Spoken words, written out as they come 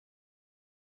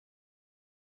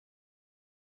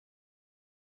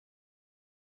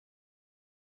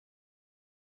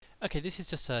Okay, this is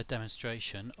just a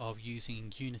demonstration of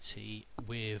using Unity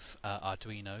with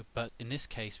Arduino, but in this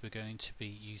case we're going to be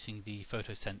using the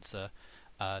photosensor,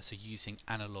 so using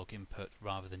analog input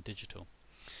rather than digital.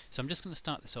 So I'm just going to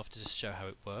start this off to just show how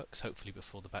it works, hopefully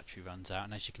before the battery runs out,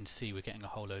 and as you can see we're getting a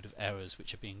whole load of errors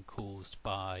which are being caused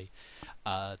by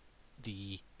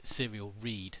the serial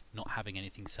read not having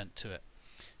anything sent to it.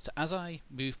 So as I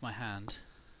move my hand,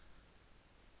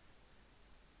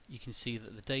 you can see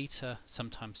that the data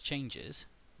sometimes changes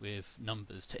with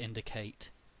numbers to indicate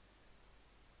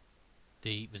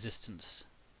the resistance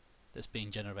that's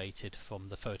being generated from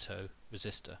the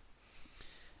photoresistor.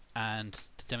 And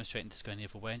to demonstrate this going the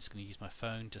other way, I'm just going to use my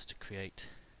phone just to create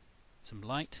some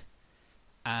light,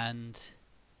 and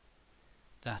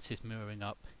that is mirroring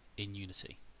up in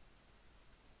Unity.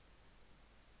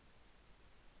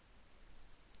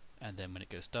 And then when it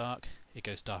goes dark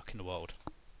in the world.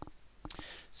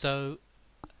 So,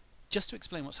 just to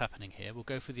explain what's happening here, we'll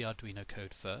go through the Arduino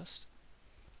code first.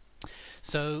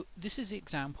 So, this is the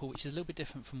example which is a little bit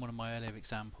different from one of my earlier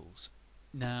examples.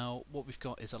 Now, what we've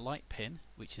got is a light pin,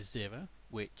 which is 0,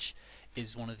 which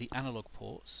is one of the analog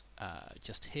ports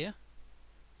just here.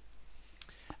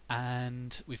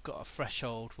 And we've got a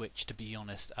threshold, which, to be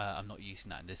honest, I'm not using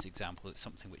that in this example. It's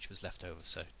something which was left over,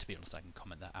 so to be honest, I can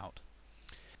comment that out.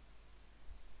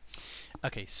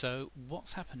 Okay, so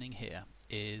what's happening here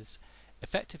is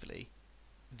effectively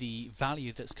the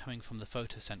value that's coming from the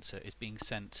photosensor is being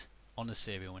sent on a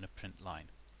serial in a print line.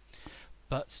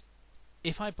 But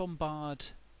if I bombard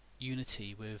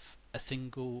Unity with a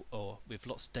single, or with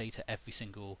lots of data every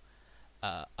single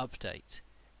update,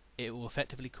 it will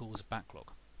effectively cause a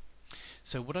backlog.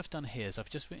 So what I've done here is I've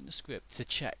just written a script to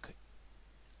check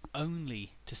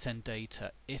only to send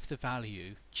data if the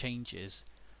value changes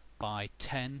by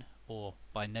 10 or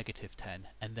by -10,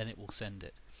 and then it will send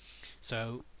it.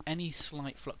 So any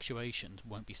slight fluctuations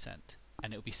won't be sent,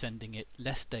 and it will be sending it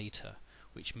less data,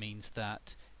 which means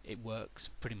that it works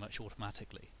pretty much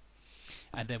automatically.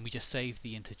 And then we just save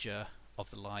the integer of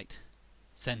the light,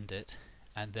 send it,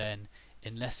 and then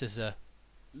unless there's a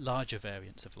larger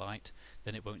variance of light,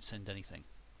 then it won't send anything.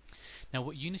 Now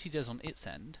what Unity does on its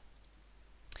end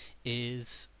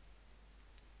is,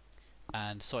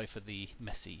 and sorry for the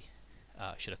messy,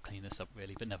 should have cleaned this up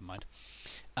really, but never mind.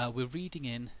 We're reading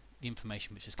in the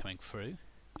information which is coming through,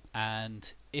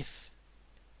 and if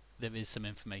there is some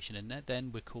information in there,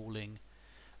 then we're calling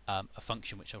a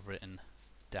function which I've written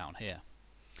down here.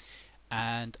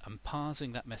 And I'm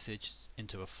parsing that message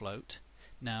into a float.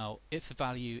 Now, if the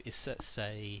value is, let's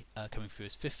say, coming through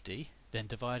as 50, then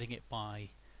dividing it by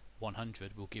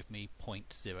 100 will give me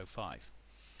 0.05.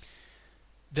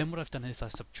 Then what I've done is I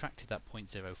subtracted that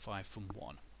 0.05 from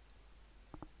 1.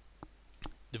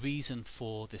 The reason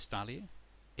for this value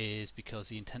is because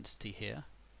the intensity here,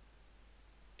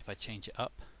 if I change it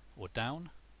up or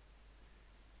down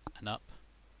and up,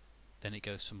 then it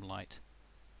goes from light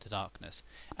to darkness.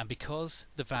 And because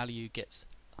the value gets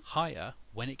higher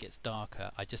when it gets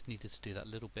darker, I just needed to do that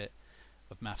little bit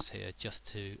of maths here just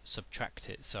to subtract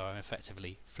it, so I'm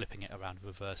effectively flipping it around,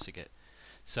 reversing it.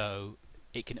 So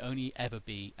it can only ever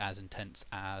be as intense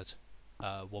as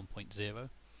 1.0,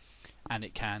 and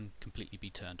it can completely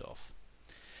be turned off.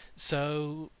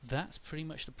 So that's pretty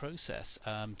much the process.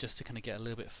 Just to kind of get a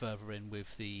little bit further in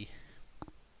with the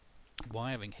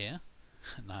wiring here.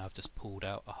 Now I've just pulled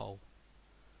out a whole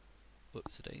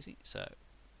whoops-a-daisy, so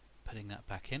putting that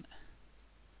back in.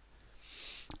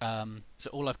 So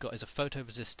all I've got is a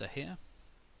photoresistor here,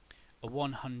 a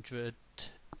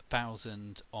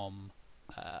 100,000 ohm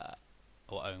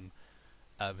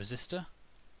resistor,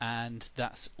 and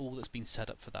that's all that's been set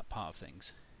up for that part of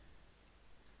things.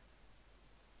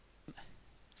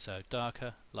 So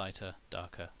darker, lighter,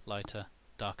 darker, lighter,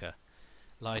 darker,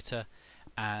 lighter,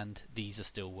 and these are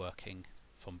still working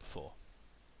from before.